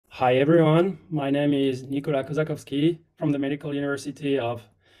Hi everyone, my name is Nicolas Kozakowski from the Medical University of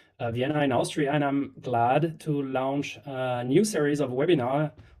Vienna in Austria, and I'm glad to launch a new series of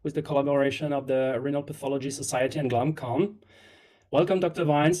webinars with the collaboration of the Renal Pathology Society and GlamCon. Welcome, Dr.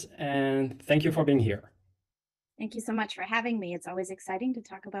 Weins, and thank you for being here. Thank you so much for having me. It's always exciting to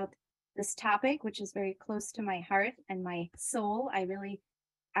talk about this topic, which is very close to my heart and my soul. I really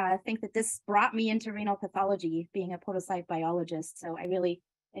think that this brought me into renal pathology, being a podocyte biologist. So I really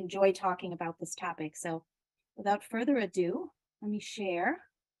enjoy talking about this topic. So without further ado, let me share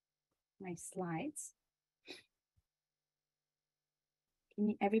my slides.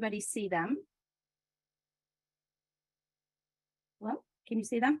 Can everybody see them? Hello, can you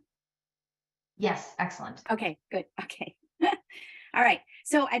see them? Yes, excellent. Okay, good. Okay. All right.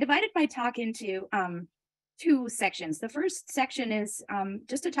 So I divided my talk into two sections. The first section is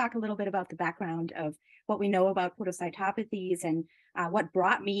just to talk a little bit about the background of what we know about podocytopathies and what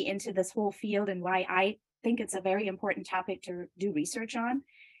brought me into this whole field and why I think it's a very important topic to do research on,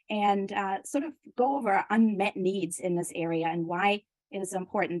 and sort of go over unmet needs in this area and why it is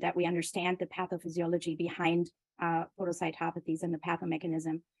important that we understand the pathophysiology behind podocytopathies and the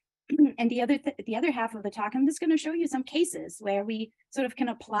pathomechanism. And the other half of the talk, I'm just going to show you some cases where we sort of can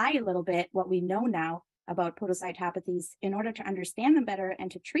apply a little bit what we know now about podocytopathies in order to understand them better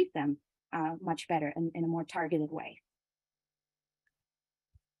and to treat them much better and in a more targeted way.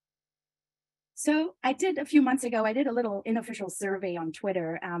 So a few months ago, I did a little unofficial survey on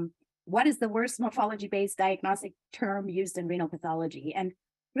Twitter. What is the worst morphology-based diagnostic term used in renal pathology? And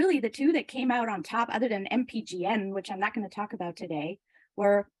really the two that came out on top, other than MPGN, which I'm not going to talk about today,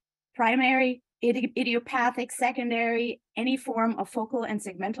 were primary, idiopathic, secondary, any form of focal and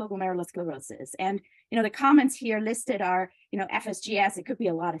segmental glomerulosclerosis. And, the comments here listed are, FSGS, it could be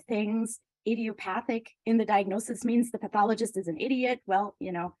a lot of things. Idiopathic in the diagnosis means the pathologist is an idiot. Well,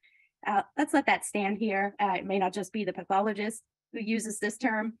 let's let that stand here. It may not just be the pathologist who uses this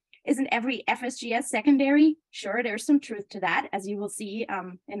term. Isn't every FSGS secondary? Sure, there's some truth to that, as you will see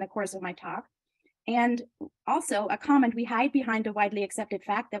in the course of my talk. And also a comment, we hide behind a widely accepted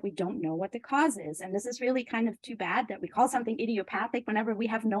fact that we don't know what the cause is. And this is really kind of too bad that we call something idiopathic whenever we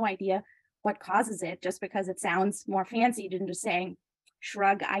have no idea what causes it, just because it sounds more fancy than just saying,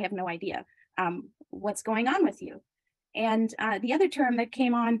 shrug, I have no idea what's going on with you. And the other term that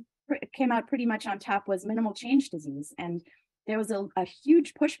came out pretty much on top was minimal change disease. And there was a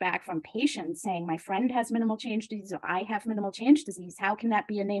huge pushback from patients saying, my friend has minimal change disease, or I have minimal change disease. How can that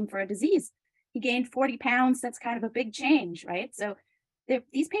be a name for a disease? He gained 40 pounds. That's kind of a big change, right? So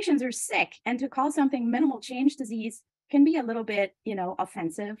these patients are sick, and to call something minimal change disease can be a little bit,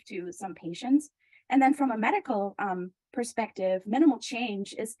 offensive to some patients. And then from a medical perspective, minimal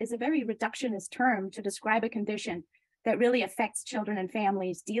change is a very reductionist term to describe a condition that really affects children and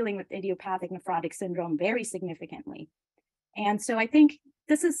families dealing with idiopathic nephrotic syndrome very significantly. And so I think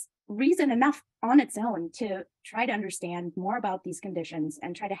this is reason enough on its own to try to understand more about these conditions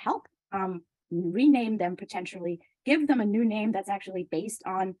and try to help rename them potentially, give them a new name that's actually based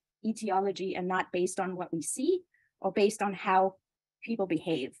on etiology and not based on what we see or based on how people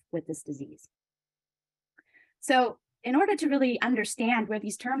behave with this disease. So in order to really understand where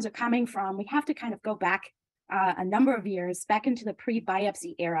these terms are coming from, we have to kind of go back a number of years, back into the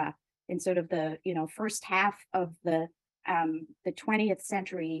pre-biopsy era in sort of the first half of the 20th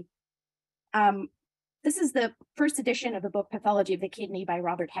century. This is the first edition of the book Pathology of the Kidney by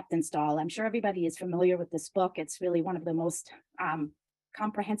Robert Heptonstall. I'm sure everybody is familiar with this book. It's really one of the most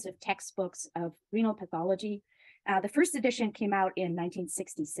comprehensive textbooks of renal pathology. The first edition came out in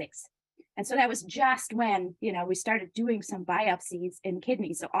 1966. And so that was just when, we started doing some biopsies in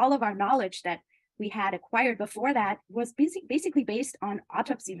kidneys. So all of our knowledge that we had acquired before that was basically based on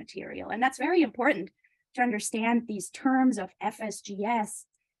autopsy material. And that's very important to understand these terms of FSGS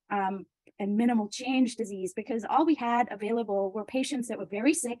and minimal change disease, because all we had available were patients that were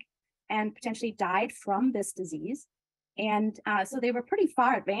very sick and potentially died from this disease. And so they were pretty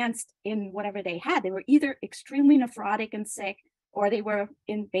far advanced in whatever they had. They were either extremely nephrotic and sick, or they were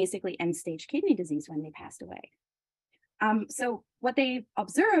in basically end-stage kidney disease when they passed away. So what they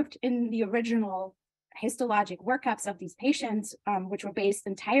observed in the original histologic workups of these patients, which were based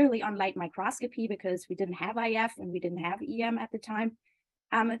entirely on light microscopy because we didn't have IF and we didn't have EM at the time,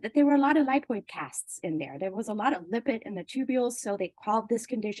 that there were a lot of lipoid casts in there. There was a lot of lipid in the tubules, so they called this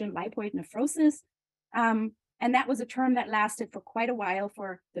condition lipoid nephrosis. And that was a term that lasted for quite a while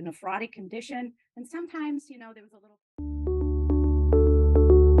for the nephrotic condition. And sometimes, there was a little